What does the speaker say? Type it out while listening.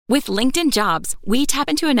With LinkedIn Jobs, we tap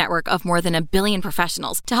into a network of more than 1 billion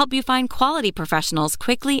professionals to help you find quality professionals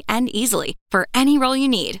quickly and easily for any role you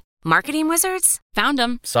need. Marketing wizards? Found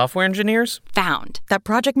them. Software engineers? Found. That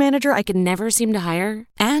project manager I could never seem to hire?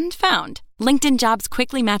 And found. LinkedIn Jobs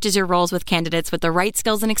quickly matches your roles with candidates with the right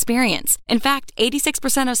skills and experience. In fact,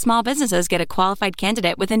 86% of small businesses get a qualified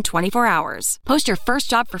candidate within 24 hours. Post your first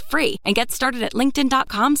job for free and get started at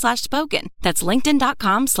linkedin.com/spoken. That's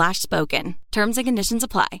linkedin.com/spoken. Terms and conditions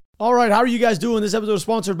apply. All right, how are you guys doing? This episode is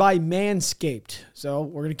sponsored by Manscaped. So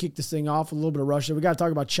we're going to kick this thing off with a little bit of Russia. We got to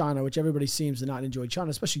talk about China, which everybody seems to not enjoy. China,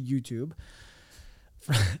 especially YouTube,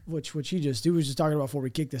 which he was just talking about before we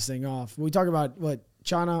kick this thing off. We talk about what?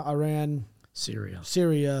 China, Iran,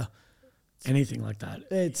 Syria, anything like that.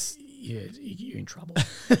 You're in trouble.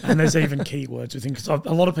 And there's even keywords within, because a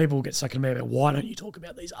lot of people get stuck in me about why don't you talk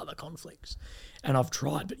about these other conflicts? And I've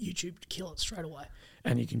tried, but YouTube kill it straight away.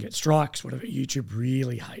 And you can get strikes, whatever. YouTube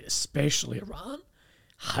really hate, especially Iran,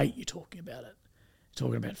 hate you talking about it.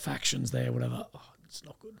 Talking about factions there, whatever. Oh, it's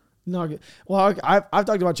not good. Not good. Well, I've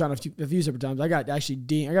talked about China a few separate times. I got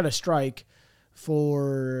a strike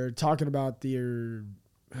for talking about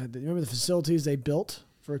remember the facilities they built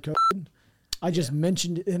for COVID? I just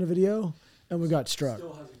mentioned it in a video, and we got struck.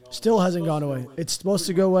 Still hasn't gone away. It's supposed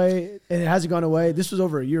to go away, and it hasn't gone away. This was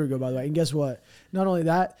over a year ago, by the way. And guess what? Not only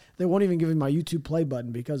that, they won't even give me my YouTube play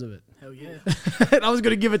button because of it. Hell yeah. And I was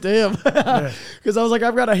going to give it to him because I was like,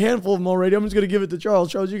 I've got a handful of them already. I'm just going to give it to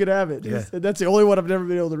Charles. Charles, you can have it. Yeah. That's the only one I've never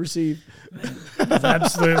been able to receive.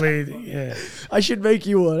 Absolutely, yeah. I should make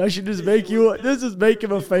you one. I should just make you one. Just make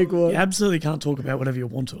him a fake one. You absolutely can't talk about whatever you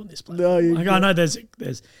want to on this platform. No, I know there's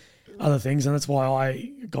other things, and that's why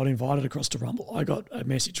I got invited across to Rumble. I got a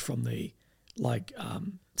message from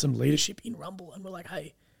some leadership in Rumble, and we're like,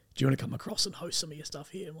 hey, do you want to come across and host some of your stuff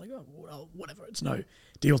here? I'm like, oh, well, whatever. It's no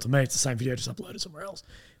deal to me. It's the same video, just uploaded somewhere else,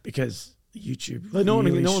 because YouTube. But no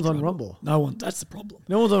one's on Rumble. No one. That's the problem.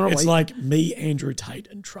 No one's on Rumble. It's like me, Andrew Tate,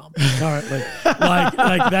 and Trump currently.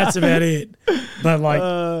 like that's about it. But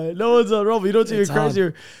no one's on Rumble. You don't see me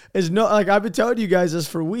crazier. I've been telling you guys this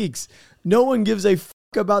for weeks. No one gives a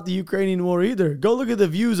about the Ukrainian war either. Go look at the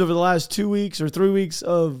views over the last 2 weeks or 3 weeks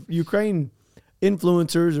of Ukraine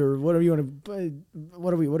influencers or whatever you want to.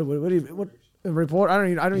 What report? I don't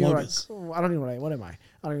even know. What am I?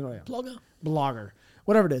 I don't even know. Blogger.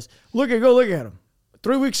 Whatever it is. Go look at them.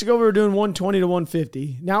 3 weeks ago we were doing 120 to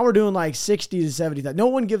 150. Now we're doing like 60 to 70. No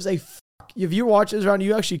one gives a fuck. If you watch this around,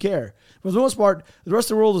 you actually care. For the most part, the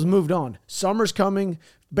rest of the world has moved on. Summer's coming.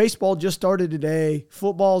 Baseball just started today.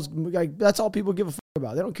 Football's that's all people give a fuck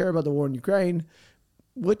about. They don't care about the war in Ukraine,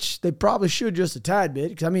 which they probably should just a tad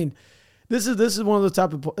bit. Because I mean, this is the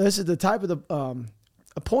type of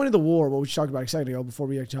a point of the war. What we talked about a second ago before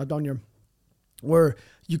we actually hopped on here, where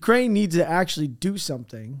Ukraine needs to actually do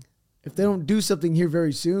something. If they don't do something here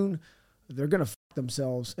very soon, they're gonna fuck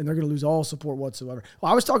themselves and they're gonna lose all support whatsoever.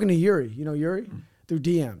 Well, I was talking to Yuri. You know Yuri? Through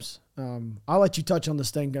DMs. I'll let you touch on this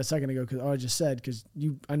thing a second ago because I just said because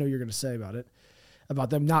I know you're going to say about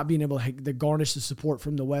them not being able to garnish the support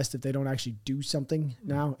from the West if they don't actually do something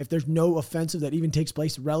now. If there's no offensive that even takes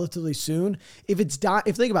place relatively soon, if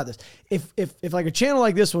think about this, if like a channel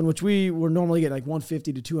like this one, which we were normally getting like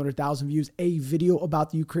 150 to 200,000 views, a video about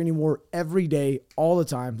the Ukrainian war every day, all the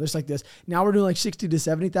time, just like this. Now we're doing like 60 to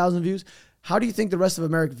 70,000 views. How do you think the rest of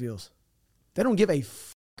America feels? They don't give a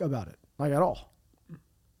fuck about it, like at all.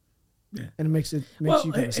 Yeah. And it makes you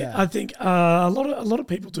kind of sad. I think a lot of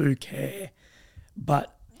people do care,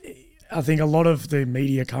 but I think a lot of the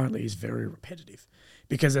media currently is very repetitive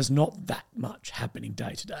because there's not that much happening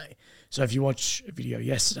day to day. So if you watch a video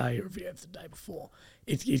yesterday or a video of the day before,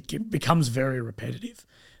 it becomes very repetitive.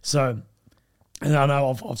 So, and I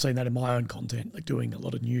know I've seen that in my own content, like doing a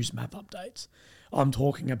lot of news map updates. I'm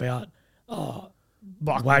talking about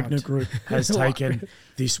Wagner Group has taken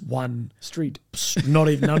this one street. Not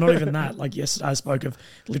even that. Like yesterday, I spoke of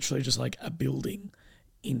literally just like a building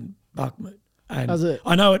in Bakhmut. And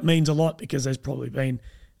I know it means a lot because there's probably been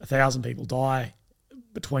 1,000 people die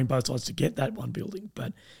between both sides to get that one building.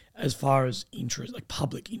 But as far as interest, like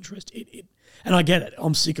public interest, and I get it.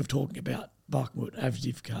 I'm sick of talking about Bakhmut,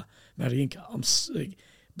 Avdiivka, Mariinka. I'm sick,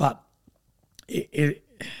 but it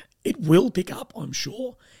will pick up, I'm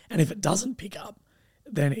sure. And if it doesn't pick up,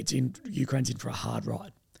 then Ukraine's in for a hard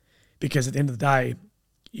ride, because at the end of the day,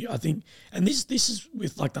 I think, and this is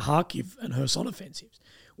with like the Kharkiv and Kherson offensives,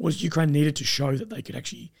 was Ukraine needed to show that they could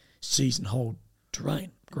actually seize and hold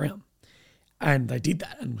ground, and they did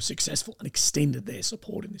that and were successful and extended their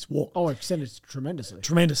support in this war. Oh, extended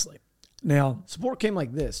tremendously. Now support came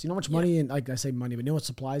like this. You know how much money and like I say money, but you know what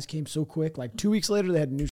supplies came so quick? Like 2 weeks later, they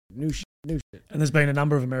had new New shit. And there's been a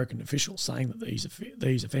number of American officials saying that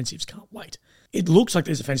these offensives can't wait. It looks like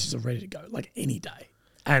these offensives are ready to go, like any day.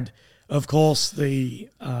 And of course, the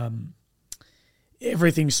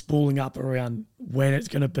everything's spooling up around when it's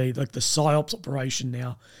going to be. Like the PSYOPs operation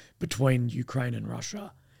now between Ukraine and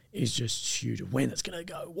Russia is just huge. When it's going to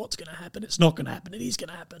go, what's going to happen? It's not going to happen. It is going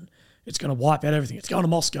to happen. It's going to wipe out everything. It's going to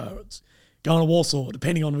Moscow. It's going to Warsaw,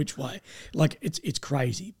 depending on which way. Like it's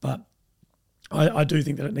crazy, but I do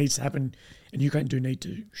think that it needs to happen, and Ukraine do need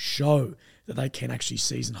to show that they can actually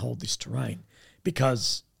seize and hold this terrain.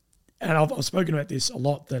 Because, and I've spoken about this a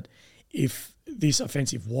lot, that if this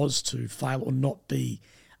offensive was to fail or not be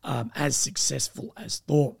as successful as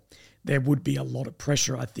thought, there would be a lot of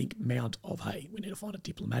pressure, I think, mount of, hey, we need to find a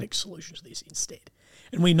diplomatic solution to this instead.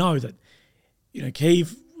 And we know that,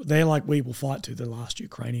 Kyiv, they're like, we will fight to the last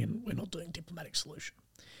Ukrainian, we're not doing diplomatic solution.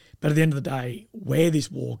 But at the end of the day, where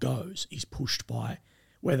this war goes is pushed by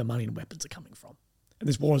where the money and weapons are coming from. And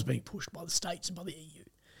this war is being pushed by the States and by the EU.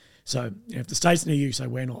 So if the States and the EU say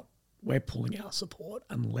we're pulling our support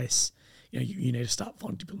unless you need to start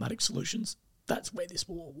finding diplomatic solutions, that's where this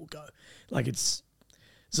war will go. Like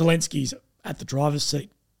Zelensky's at the driver's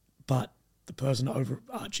seat, but the person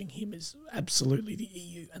overarching him is absolutely the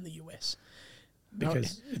EU and the US.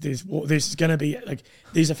 Because this is going to be, like,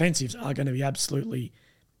 these offensives are going to be absolutely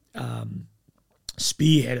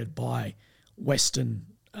spearheaded by Western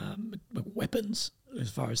weapons, as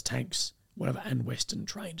far as tanks, whatever, and Western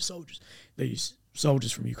trained soldiers. These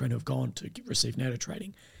soldiers from Ukraine who have gone to receive NATO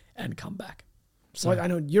training and come back. So I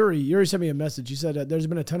know Yuri sent me a message. He said there's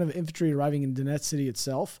been a ton of infantry arriving in Donetsk city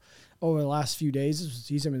itself over the last few days.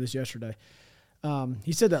 He sent me this yesterday.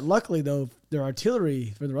 He said that luckily, though, their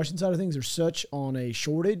artillery from the Russian side of things are such on a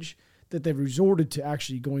shortage that they've resorted to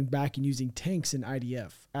actually going back and using tanks in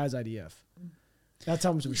IDF. That's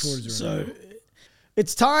how much of a shortage there is.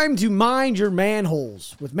 It's time to mind your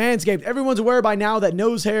manholes with Manscaped. Everyone's aware by now that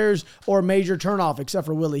nose hairs are a major turnoff, except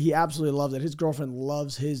for Willie. He absolutely loves it. His girlfriend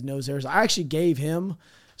loves his nose hairs. I actually gave him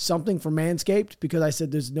something from Manscaped because I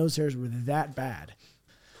said his nose hairs were that bad.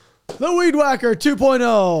 The Weed Whacker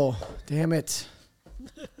 2.0. Damn it.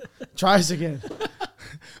 Try us again.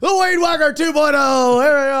 The Weed Whacker 2.0. There we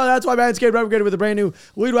go. That's why Manscaped upgraded with the brand new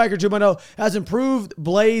Weed Whacker 2.0. Has improved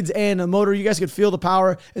blades and a motor. You guys can feel the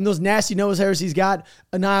power. And those nasty nose hairs he's got,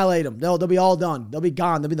 annihilate them. They'll be all done. They'll be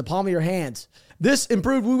gone. They'll be in the palm of your hands. This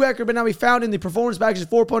improved Weed Whacker can now be found in the Performance Package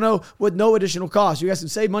 4.0 with no additional cost. You guys can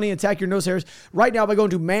save money and attack your nose hairs right now by going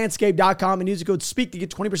to manscaped.com and use the code SPEAK to get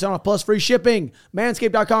 20% off plus free shipping.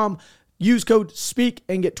 Manscaped.com. Use code SPEAK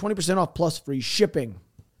and get 20% off plus free shipping.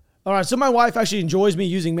 All right, so my wife actually enjoys me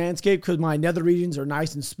using Manscaped because my nether regions are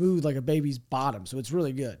nice and smooth like a baby's bottom, so it's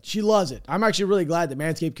really good. She loves it. I'm actually really glad that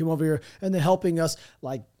Manscaped came over here and they're helping us,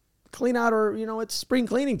 like, clean out our, it's spring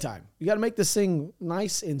cleaning time. You got to make this thing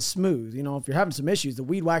nice and smooth. If you're having some issues, the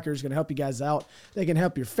Weed Whacker is going to help you guys out. They can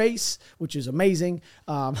help your face, which is amazing.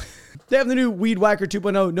 They have the new Weed Whacker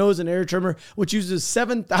 2.0 nose and air trimmer, which uses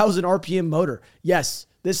 7,000 RPM motor. Yes.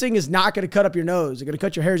 This thing is not going to cut up your nose. It's going to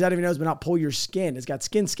cut your hairs out of your nose, but not pull your skin. It's got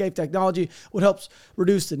SkinScape technology, which helps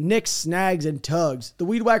reduce the nicks, snags, and tugs. The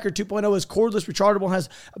Weed Whacker 2.0 is cordless, rechargeable, and has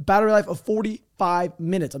a battery life of 45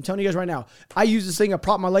 minutes. I'm telling you guys right now, I use this thing, I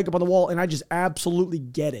prop my leg up on the wall, and I just absolutely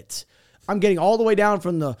get it. I'm getting all the way down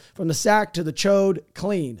from the sack to the chode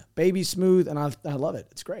clean. Baby smooth, and I love it.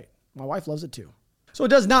 It's great. My wife loves it too. So it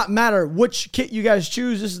does not matter which kit you guys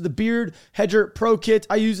choose. This is the Beard Hedger Pro Kit.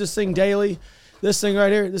 I use this thing daily. This thing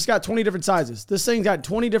right here, this got 20 different sizes. This thing's got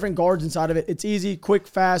 20 different guards inside of it. It's easy, quick,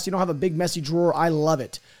 fast. You don't have a big messy drawer. I love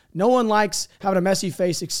it. No one likes having a messy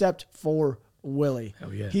face except for Willie.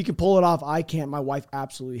 Oh, yeah. He can pull it off. I can't. My wife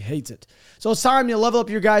absolutely hates it. So it's time to level up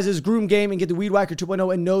your guys' groom game and get the Weed Whacker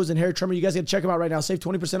 2.0 and nose and hair trimmer. You guys got to check them out right now. Save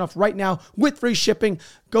 20% off right now with free shipping.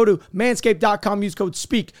 Go to manscaped.com. Use code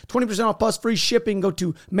SPEAK. 20% off plus free shipping. Go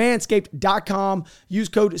to manscaped.com. Use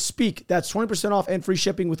code SPEAK. That's 20% off and free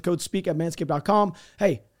shipping with code SPEAK at manscaped.com.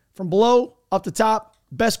 Hey, from below up to top,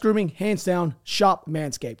 best grooming, hands down, shop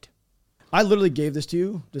Manscaped. I literally gave this to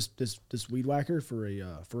you, this Weed Whacker, for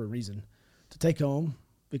a reason. To take home,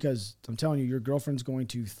 because I'm telling you, your girlfriend's going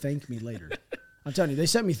to thank me later. I'm telling you, they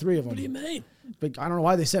sent me 3 of them. What do you mean? But I don't know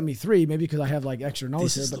why they sent me 3. Maybe because I have like extra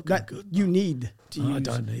knowledge here. But that good, you need to use. I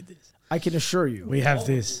don't need this. I can assure you. We have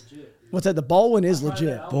this. What's that? The ball one is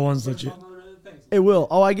legit. Ball one's legit. It will.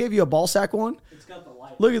 Oh, I gave you a ball sack one. It's got the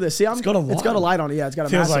light. Look at this. See, it's got a light. It's got a light on it. Yeah, it's got a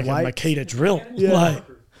Feels massive like light. a Makita drill. Yeah. Like,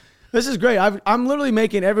 this is great. I'm literally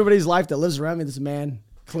making everybody's life that lives around me, this man,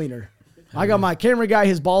 cleaner. I got my camera guy,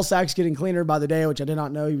 his ball sack's getting cleaner by the day, which I did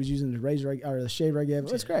not know he was using the razor or the shave I gave.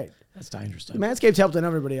 It's great. That's dangerous. Manscaped's helping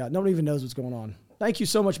everybody out. Nobody even knows what's going on. Thank you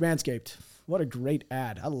so much, Manscaped. What a great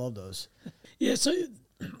ad. I love those. Yeah, so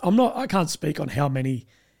I can't speak on how many,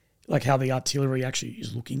 like how the artillery actually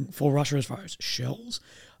is looking for Russia as far as shells.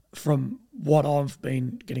 From what I've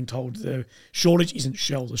been getting told, the shortage isn't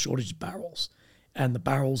shells, the shortage is barrels. And the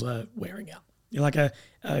barrels are wearing out. You know, like a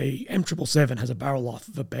M777 has a barrel life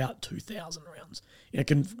of about 2,000 rounds. It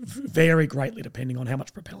can vary greatly depending on how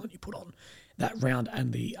much propellant you put on that round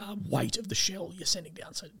and the weight of the shell you're sending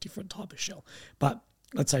down. So different type of shell. But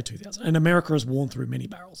let's say 2,000. And America has worn through many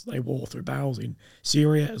barrels. They wore through barrels in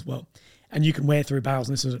Syria as well. And you can wear through barrels,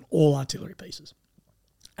 and this is all artillery pieces.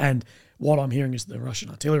 And what I'm hearing is the Russian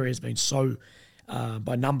artillery has been so,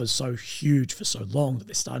 by numbers, so huge for so long that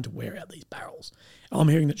they're starting to wear out these barrels. I'm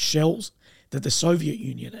hearing that shells, that the Soviet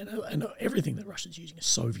Union and everything that Russia's using is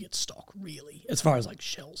Soviet stock, really, as far as like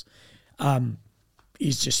shells,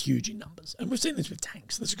 is just huge in numbers. And we've seen this with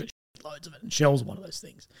tanks. There's got loads of it, and shells are one of those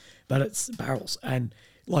things. But it's barrels. And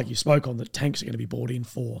like you spoke on, the tanks are going to be bought in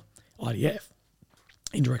for IDF,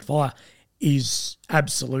 indirect fire, is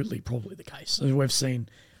absolutely probably the case. So we've seen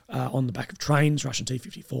on the back of trains, Russian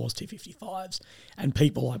T-54s, T-55s, and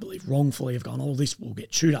people, I believe, wrongfully have gone, oh, this will get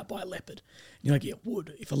chewed up by a Leopard. You know, like, it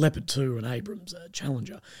would. If a Leopard 2 or an Abrams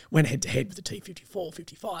Challenger went head-to-head with the T-54,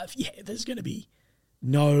 55, yeah, there's going to be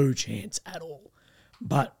no chance at all.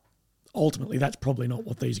 But ultimately, that's probably not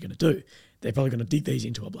what these are going to do. They're probably going to dig these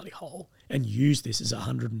into a bloody hole and use this as a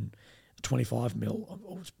 125 mil,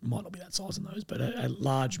 or it might not be that size in those, but a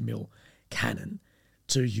large mil cannon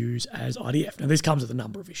to use as IDF. Now, this comes with a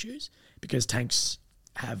number of issues because tanks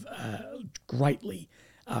have greatly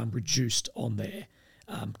reduced on their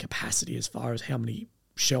capacity as far as how many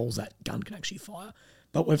shells that gun can actually fire.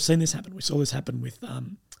 But we've seen this happen. We saw this happen with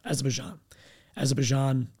Azerbaijan.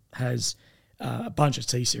 Azerbaijan has a bunch of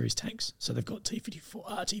T-series tanks. So they've got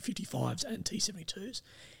T-55s and T-72s.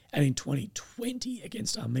 And in 2020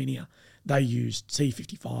 against Armenia, they used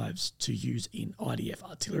T-55s to use in IDF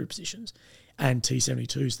artillery positions and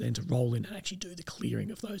T-72s then to roll in and actually do the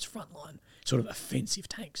clearing of those frontline sort of offensive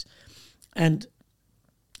tanks. And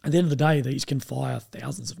at the end of the day, these can fire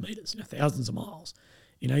thousands of metres, thousands of miles.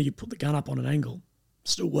 You put the gun up on an angle,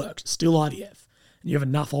 still works, still IDF, and you have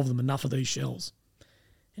enough of them, enough of these shells.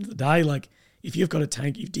 End of the day, like, if you've got a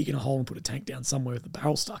tank, you've dig in a hole and put a tank down somewhere with the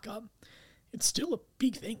barrel stuck up, it's still a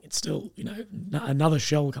big thing. It's still, another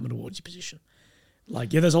shell coming towards your position.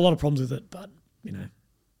 Like, yeah, there's a lot of problems with it, but,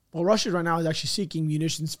 Well, Russia right now is actually seeking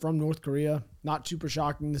munitions from North Korea. Not super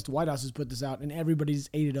shocking. The White House has put this out, and everybody's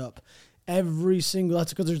ate it up. That's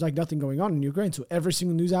because there's like nothing going on in Ukraine. So every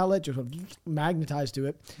single news outlet just magnetized to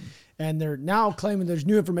it. And they're now claiming there's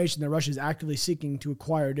new information that Russia is actively seeking to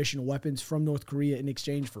acquire additional weapons from North Korea in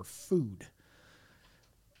exchange for food.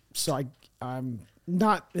 So I'm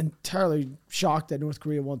not entirely shocked that North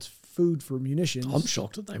Korea wants food for munitions. I'm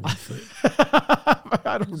shocked that they want food.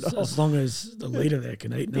 I don't know. As long as the leader there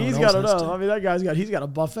can eat. He's got to know. I mean, that guy's got a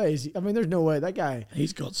buffet. There's no way that guy.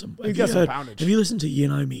 He's got some. He's got some poundage. Have you listened to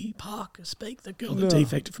Yeonomi Park speak? The girl that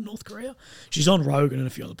defected from North Korea. She's on Rogan and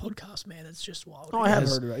a few other podcasts. Man, it's just wild. Oh, I have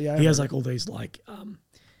heard of it. Yeah, he has like all these like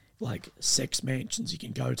sex mansions you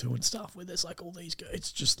can go to and stuff where there's like all these.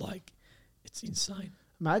 It's just like, it's insane.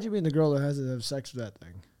 Imagine being the girl that has to have sex with that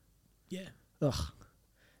thing. Yeah. Ugh.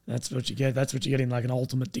 That's what you get. That's what you get in like an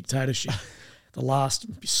ultimate dictatorship. The last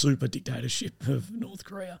super dictatorship of North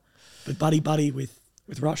Korea. But buddy with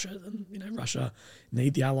Russia. And, Russia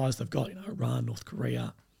need the allies they've got. Iran, North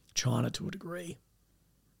Korea, China to a degree.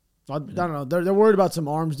 I don't know. They're worried about some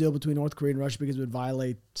arms deal between North Korea and Russia because it would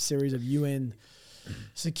violate a series of UN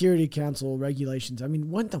Security Council regulations. I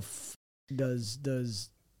mean, what the f*** does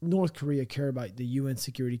North Korea care about the UN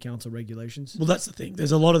Security Council regulations? Well, that's the thing.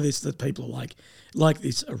 There's a lot of this that people are like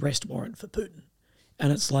this arrest warrant for Putin.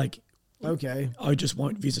 And it's like, okay, I just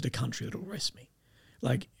won't visit a country that'll arrest me.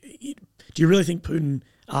 Like, do you really think Putin,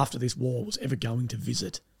 after this war, was ever going to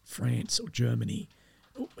visit France or Germany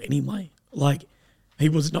anyway? Like, he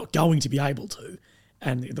was not going to be able to.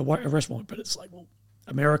 And the arrest warrant, but it's like, well,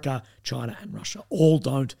 America, China, and Russia all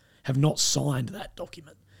have not signed that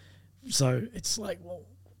document. So it's like, well,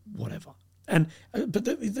 whatever. And but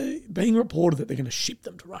they're being reported that they're going to ship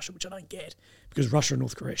them to Russia, which I don't get because Russia and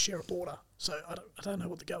North Korea share a border. So I don't know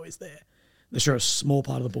what the go is there. They share a small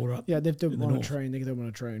part of the border up. Yeah, they want to train. They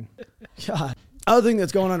want to train. God. Other thing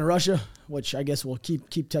that's going on in Russia, which I guess we'll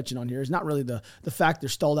keep touching on here, is not really the fact they're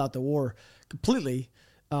stalled out the war completely,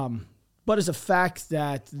 but it's a fact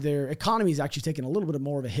that their economy is actually taking a little bit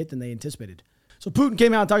more of a hit than they anticipated. So Putin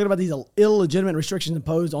came out talking about these illegitimate restrictions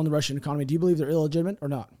imposed on the Russian economy. Do you believe they're illegitimate or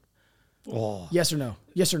not? Oh. Yes or no?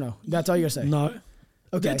 Yes or no? That's all you're going to say? No.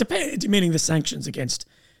 Okay. Meaning the sanctions against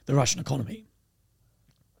the Russian economy.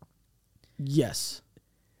 Yes.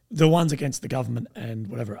 The ones against the government and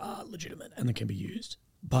whatever are legitimate and they can be used.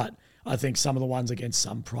 But I think some of the ones against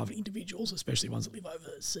some private individuals, especially ones that live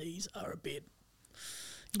overseas, are a bit...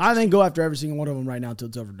 I think go after every single one of them right now until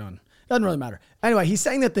it's overdone. Doesn't really matter. Anyway, he's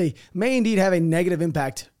saying that they may indeed have a negative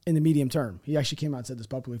impact in the medium term. He actually came out and said this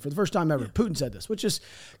publicly for the first time ever. Yeah. Putin said this, which is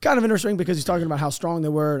kind of interesting because he's talking about how strong they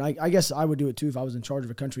were. And I guess I would do it too if I was in charge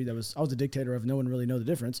of a country I was the dictator of. No one really know the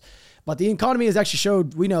difference. But the economy has actually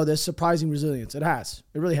showed, we know this, surprising resilience. It has.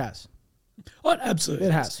 It really has. Oh, absolutely.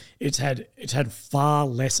 It has. It's had far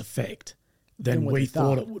less effect than we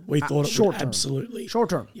thought it would. We thought it would absolutely. Short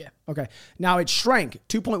term. Yeah. Okay. Now it shrank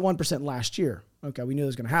 2.1% last year. Okay. We knew this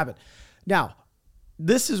was going to happen. Now,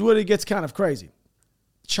 this is when it gets kind of crazy.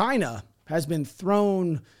 China has been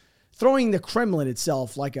throwing the Kremlin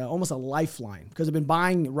itself like almost a lifeline because they've been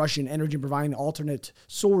buying Russian energy and providing an alternate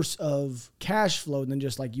source of cash flow than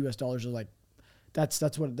just like U.S. dollars. Like that's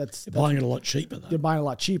buying it a lot cheaper. Though. They're buying a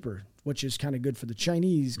lot cheaper, which is kind of good for the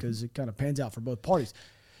Chinese because it kind of pans out for both parties.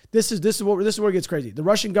 This is where it gets crazy. The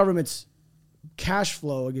Russian government's cash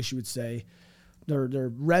flow, I guess you would say, their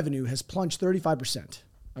revenue has plunged 35%.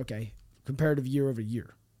 Okay. Comparative year over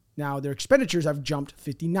year. Now, their expenditures have jumped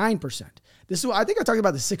 59%. This is I think I talked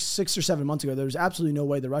about this six or 7 months ago. There's absolutely no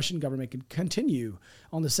way the Russian government can continue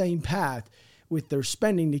on the same path with their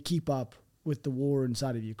spending to keep up with the war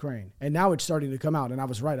inside of Ukraine. And now it's starting to come out, and I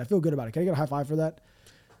was right. I feel good about it. Can I get a high five for that?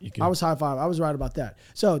 I was high five. I was right about that.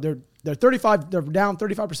 So they're down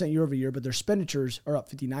 35% year over year, but their expenditures are up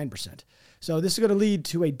 59%. So this is going to lead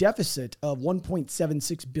to a deficit of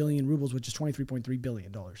 1.76 billion rubles, which is $23.3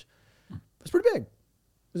 billion. That's pretty big.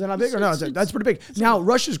 Is that not big or no? That's pretty big. Now,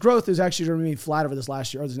 Russia's growth is actually going to remain flat over this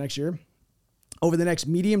next year. Over the next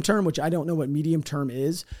medium term, which I don't know what medium term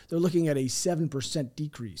is, they're looking at a 7%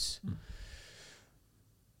 decrease.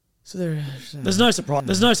 So there's no surprise.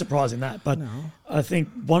 There's no surprise in that. But I think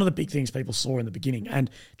one of the big things people saw in the beginning, and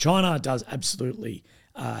China does absolutely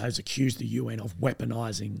has accused the UN of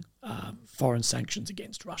weaponizing foreign sanctions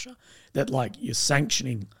against Russia. That like you're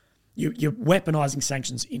sanctioning. You're weaponizing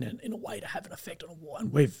sanctions in a way to have an effect on a war,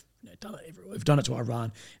 and we've done it everywhere. We've done it to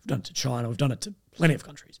Iran, we've done it to China, we've done it to plenty of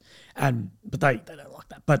countries, but they don't like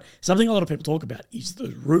that. But something a lot of people talk about is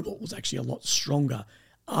the ruble was actually a lot stronger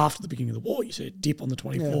after the beginning of the war. You see it dip on the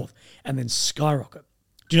 24th and then skyrocket.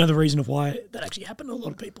 Do you know the reason of why that actually happened? A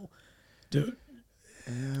lot of people do.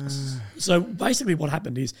 So basically what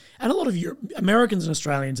happened is, and a lot of Americans and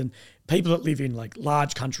Australians and people that live in like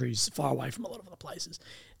large countries far away from a lot of other places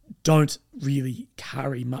don't really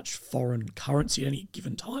carry much foreign currency at any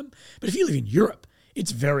given time. But if you live in Europe,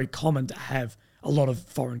 it's very common to have a lot of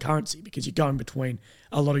foreign currency because you're going between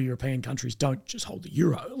a lot of European countries don't just hold the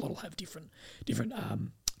euro. A lot will have different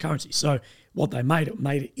currencies. So what they made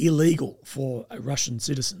it illegal for a Russian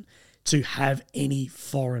citizen to have any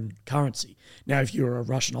foreign currency. Now, if you're a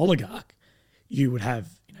Russian oligarch, you would have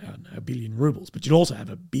a billion rubles, but you'd also have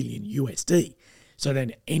a billion USD. So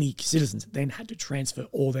then any citizens then had to transfer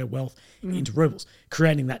all their wealth into rubles,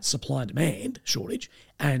 creating that supply and demand shortage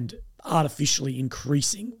and artificially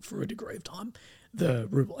increasing for a degree of time the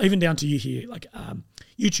ruble. Even down to you here, like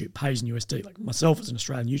YouTube pays in USD. Like myself as an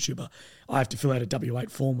Australian YouTuber, I have to fill out a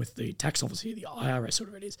W-8 form with the tax office here, the IRS,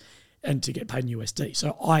 whatever it is, and to get paid in USD.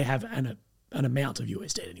 So I have an amount of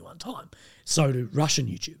USD at any one time. So do Russian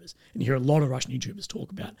YouTubers. And you hear a lot of Russian YouTubers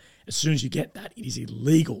talk about as soon as you get that, it is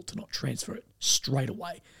illegal to not transfer it straight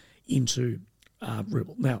away into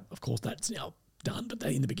ruble. Now, of course, that's now done, but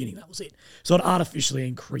in the beginning, that was it. So it artificially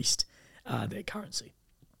increased their currency.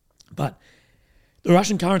 But the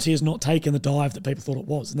Russian currency has not taken the dive that people thought it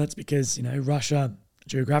was. And that's because, Russia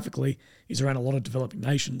geographically is around a lot of developing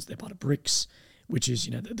nations. They're part of BRICS, which is,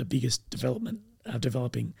 the biggest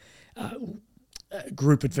developing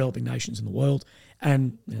group of developing nations in the world,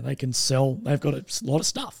 and they can sell. They've got a lot of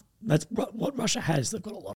stuff. That's what Russia has. They've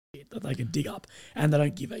got a lot of shit that they can dig up, and they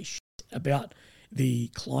don't give a shit about the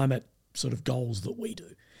climate sort of goals that we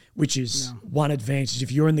do, which is one advantage.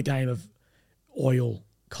 If you're in the game of oil,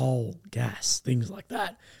 coal, gas, things like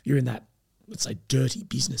that, you're in that, let's say, dirty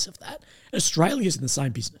business of that. Australia's in the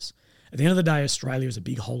same business. At the end of the day, Australia is a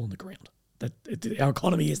big hole in the ground. Our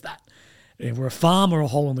economy is that. We're a farm or a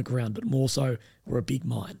hole in the ground, but more so we're a big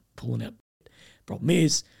mine pulling out. Problem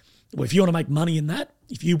is, if you want to make money in that,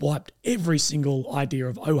 if you wiped every single idea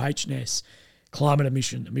of OH&S, climate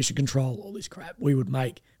emission control, all this crap, we would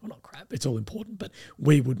make, well, not crap, it's all important, but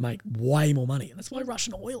we would make way more money. And that's why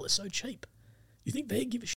Russian oil is so cheap. You think they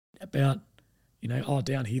give a shit about,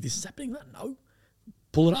 down here this is happening? No.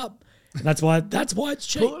 Pull it up. And that's why it's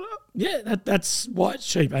cheap. Pull it up. Yeah, that's why it's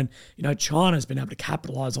cheap. And, China's been able to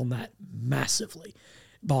capitalize on that massively.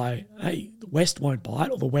 by, hey, the West won't buy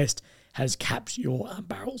it, or the West has capped your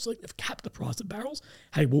barrels, like they've capped the price of barrels.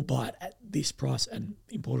 Hey, we'll buy it at this price and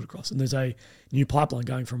import it across. And there's a new pipeline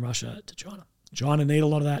going from Russia to China. China need a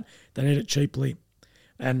lot of that. They need it cheaply.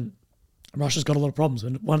 And Russia's got a lot of problems.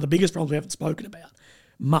 And one of the biggest problems we haven't spoken about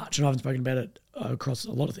much, and I haven't spoken about it across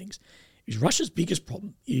a lot of things, is Russia's biggest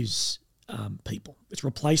problem is people. It's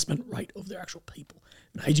replacement rate of their actual people.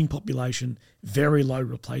 An aging population, very low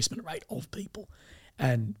replacement rate of people.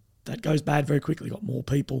 And that goes bad very quickly. You've got more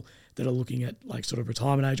people that are looking at like sort of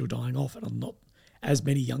retirement age or dying off, and not as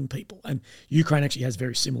many young people. And Ukraine actually has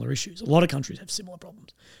very similar issues. A lot of countries have similar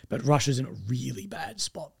problems, but Russia's in a really bad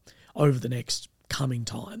spot over the next coming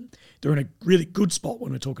time. They're in a really good spot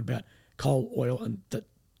when we're talking about coal, oil, and that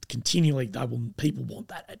continually people want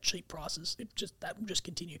that at cheap prices. That will just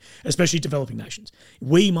continue, especially developing nations.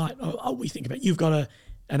 We think about, you've got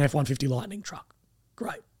an F-150 Lightning truck.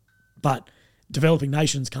 Great. But developing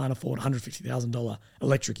nations can't afford $150,000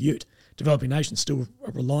 electric ute. Developing nations still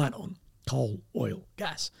are reliant on coal, oil,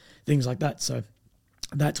 gas, things like that. So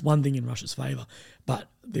that's one thing in Russia's favour. But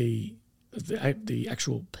the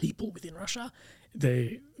actual people within Russia,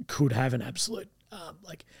 they could have an absolute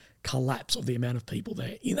collapse of the amount of people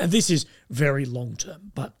there. And this is very long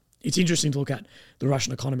term, but it's interesting to look at the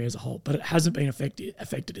Russian economy as a whole. But it hasn't been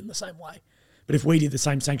affected in the same way. But if we did the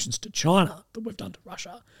same sanctions to China that we've done to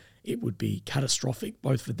Russia, it would be catastrophic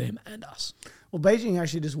both for them and us. Well, Beijing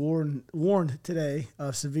actually just warned today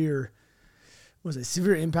of severe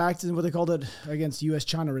impact is what they called it against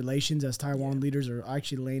U.S.-China relations, as Taiwan leaders are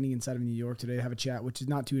actually landing inside of New York today to have a chat, which is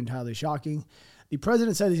not too entirely shocking. The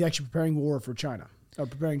president said he's actually preparing for China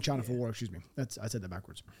for war, excuse me. I said that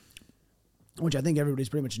backwards. Which I think everybody's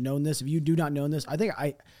pretty much known this. If you do not know this, I think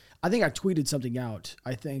I tweeted something out,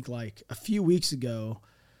 I think like a few weeks ago.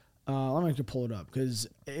 I'm going to pull it up because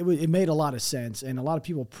it made a lot of sense, and a lot of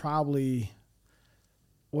people probably,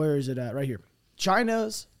 where is it at? Right here.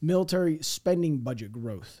 China's military spending budget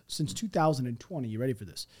growth since 2020. You ready for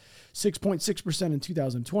this? 6.6% in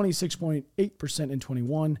 2020, 6.8% in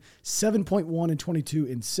 21, 7.1 in 22,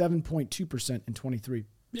 and 7.2% in 23.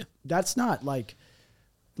 Yeah. That's not like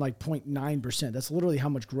 0.9%. That's literally how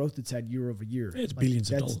much growth it's had year over year. It's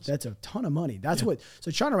billions of dollars. That's a ton of money.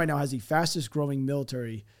 So China right now has the fastest growing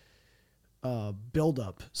military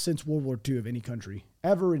buildup since World War II of any country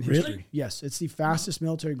ever in history. Really? Yes, it's the fastest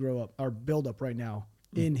military buildup right now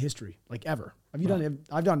in history, like ever.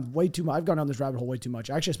 I've done way too much. I've gone down this rabbit hole way too much.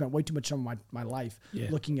 I actually spent way too much time of my life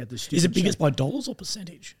looking at this. Is it biggest by dollars or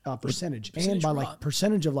percentage? Percentage, and by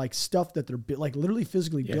percentage of stuff that they're literally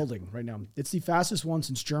physically building right now. It's the fastest one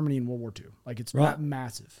since Germany in World War II. It's that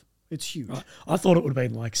massive. It's huge. Right. I thought it would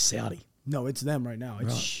have been like Saudi. No, it's them right now.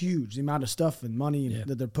 It's huge. The amount of stuff and money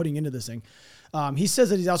that they're putting into this thing. He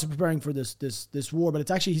says that he's also preparing for this war, but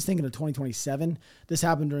it's actually, he's thinking of 2027. This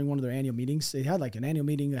happened during one of their annual meetings. They had an annual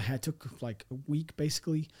meeting that took a week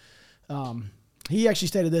basically. He actually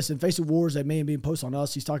stated this: in face of wars that may have been imposed on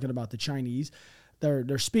us, he's talking about the Chinese.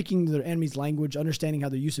 They're speaking their enemy's language, understanding how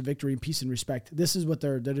their use of victory and peace and respect. This is what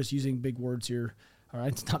they're just using big words here. All right,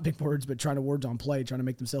 it's not big words, but trying to words on play, trying to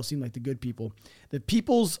make themselves seem like the good people. The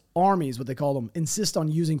people's armies, what they call them, insist on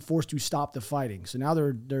using force to stop the fighting. So now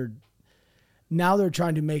they're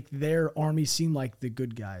trying to make their army seem like the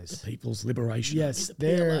good guys. The People's Liberation. Yes,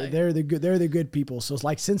 they're the good people. So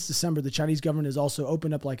it's since December, the Chinese government has also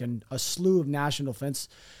opened up a slew of national defense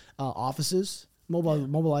offices,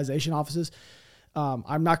 mobilization offices.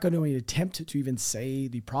 I'm not going to even attempt to even say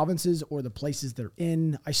the provinces or the places they're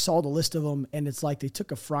in. I saw the list of them, and it's like they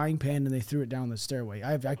took a frying pan and they threw it down the stairway.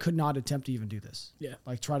 I could not attempt to even do this. Yeah.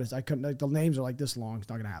 I couldn't. The names are this long. It's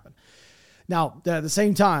not going to happen. Now, at the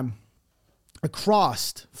same time,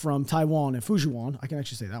 across from Taiwan and Fujian, I can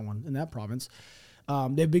actually say that one, in that province,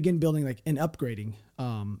 they begin building and upgrading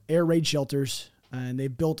air raid shelters. And they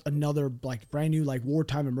built another brand new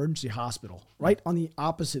wartime emergency hospital right on the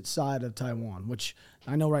opposite side of Taiwan, which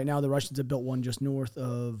I know right now the Russians have built one just north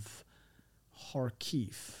of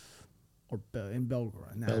Kharkiv or in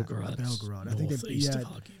Belgorod. Belgorod. I think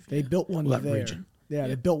they built one there. Region. Yeah,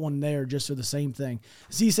 they built one there just for the same thing.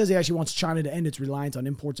 He says he actually wants China to end its reliance on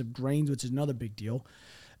imports of grains, which is another big deal,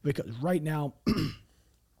 because right now,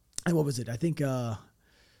 and what was it? I think.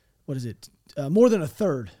 What is it? More than a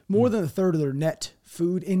third of their net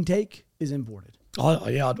food intake is imported.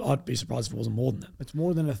 I'd be surprised if it wasn't more than that. It's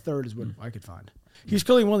more than a third is what I could find. He's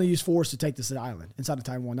clearly willing to use force to take this island inside of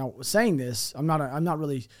Taiwan. Now, saying this, I'm not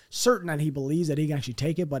really certain that he believes that he can actually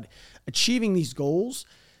take it, but achieving these goals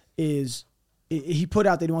he put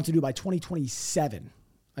out that he wants to do by 2027.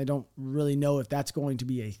 I don't really know if that's going to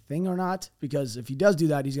be a thing or not, because if he does do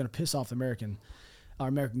that, he's going to piss off the American our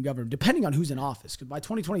American government, depending on who's in office. Because by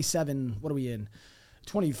 2027, what are we in?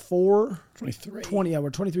 24? 23. 20, yeah, we're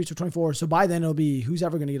 23 to 24. So by then it'll be who's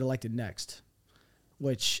ever going to get elected next.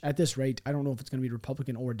 Which at this rate, I don't know if it's going to be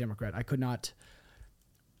Republican or Democrat. I could not.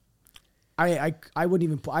 I wouldn't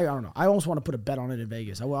even. I don't know. I almost want to put a bet on it in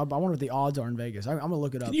Vegas. I wonder what the odds are in Vegas. I'm going to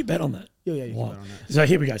look it up. Can you bet on that? Yeah, you can bet on that. So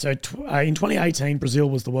here we go. So in 2018, Brazil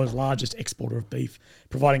was the world's largest exporter of beef,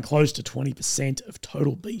 providing close to 20% of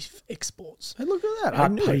total beef exports. Hey, look at that.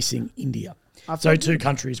 Outpacing India. So two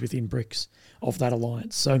countries within BRICS of that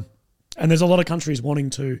alliance. So, and there's a lot of countries wanting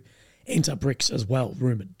to enter BRICS as well,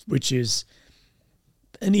 rumoured, which is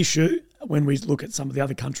an issue when we look at some of the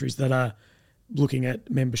other countries that are looking at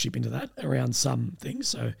membership into that around some things.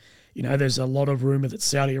 So, there's a lot of rumour that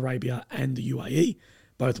Saudi Arabia and the UAE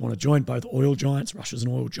both want to join, both oil giants. Russia's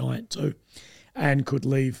an oil giant too, and could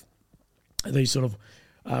leave these sort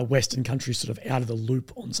of Western countries sort of out of the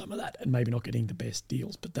loop on some of that and maybe not getting the best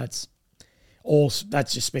deals. But that's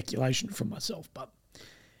just speculation from myself. But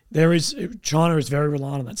China is very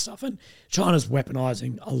reliant on that stuff, and China's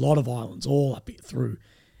weaponizing a lot of islands all up through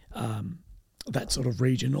that sort of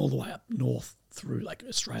region, all the way up north through like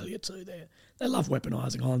Australia too. They love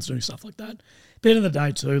weaponizing islands, doing stuff like that. At the end of the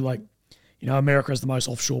day too, like, America has the most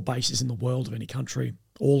offshore bases in the world of any country,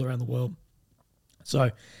 all around the world.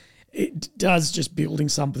 So it does just building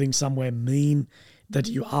something somewhere mean that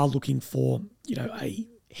you are looking for, a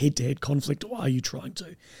head-to-head conflict, or are you trying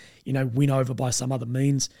to, win over by some other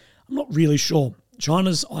means? I'm not really sure.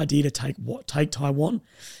 China's idea to take Taiwan,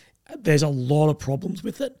 there's a lot of problems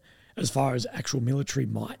with it as far as actual military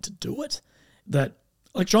might to do it. That,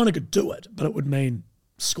 like, China could do it, but it would mean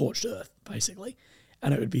scorched earth, basically.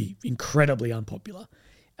 And it would be incredibly unpopular.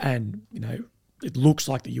 And, it looks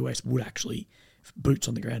like the US would actually, boots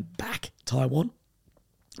on the ground, back Taiwan.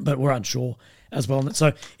 But we're unsure as well. And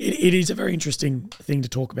so it is a very interesting thing to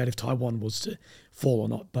talk about if Taiwan was to fall or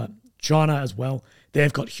not. But China as well,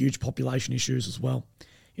 they've got huge population issues as well.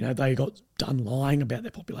 They got done lying about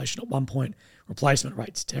their population at one point. Replacement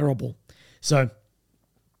rate's terrible. So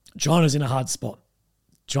China's in a hard spot.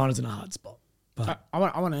 But I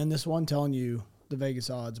want to end this one telling you the Vegas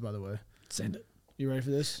odds, by the way. Send it. You ready for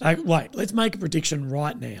this? Wait, let's make a prediction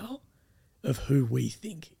right now of who we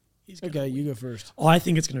think is going to win. You go first. I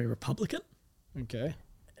think it's going to be Republican. Okay.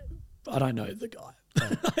 I don't know the guy.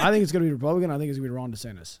 I think it's going to be Republican. I think it's going to be Ron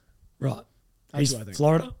DeSantis. Right. That's what I think.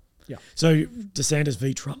 Florida? Yeah. So DeSantis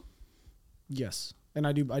v. Trump? Yes. And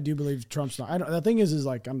I do believe Trump's not. The thing is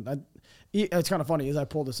like, it's kind of funny is I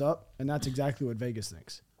pulled this up, and that's exactly what Vegas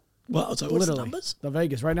thinks. Well, so what's the numbers? The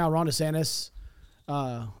Vegas. Right now, Ron DeSantis,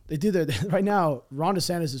 right now, Ron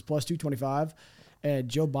DeSantis is plus 225, and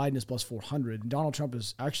Joe Biden is plus 400. And Donald Trump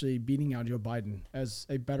is actually beating out Joe Biden as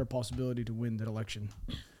a better possibility to win that election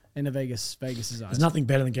in the Vegas' eyes. There's nothing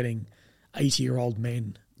better than getting 80-year-old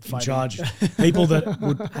men in charge. People that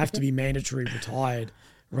would have to be mandatory retired,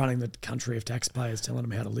 running the country of taxpayers, telling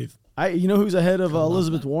them how to live. You know who's ahead of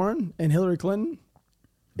Elizabeth Warren and Hillary Clinton?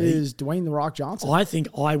 Is Dwayne "The Rock" Johnson. I think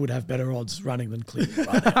I would have better odds running than Clinton.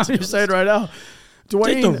 Right now, you're saying right now.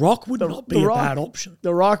 Dwayne, The Rock would not be a bad option.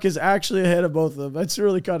 The Rock is actually ahead of both of them. That's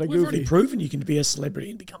really kind of goofy. We've already proven you can be a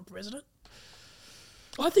celebrity and become president.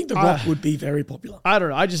 I think The Rock would be very popular. I don't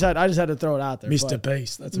know. I just had to throw it out there. Mr.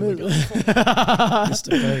 Beast. That's what we're going for.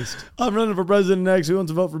 Mr. Beast. I'm running for president next. Who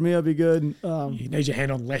wants to vote for me? I'd be good. You need your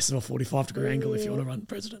hand on less than a 45-degree angle if you want to run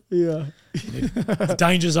president. Yeah. The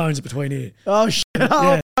danger zones are between here. Oh, shit.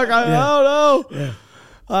 Oh, fuck. I don't know. Yeah.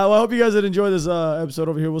 Well, I hope you guys did enjoy this episode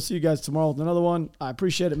over here. We'll see you guys tomorrow with another one. I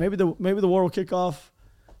appreciate it. Maybe the war will kick off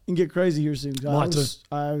and get crazy here soon.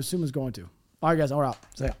 I assume it's going to. All right, guys. We're out.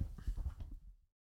 See ya.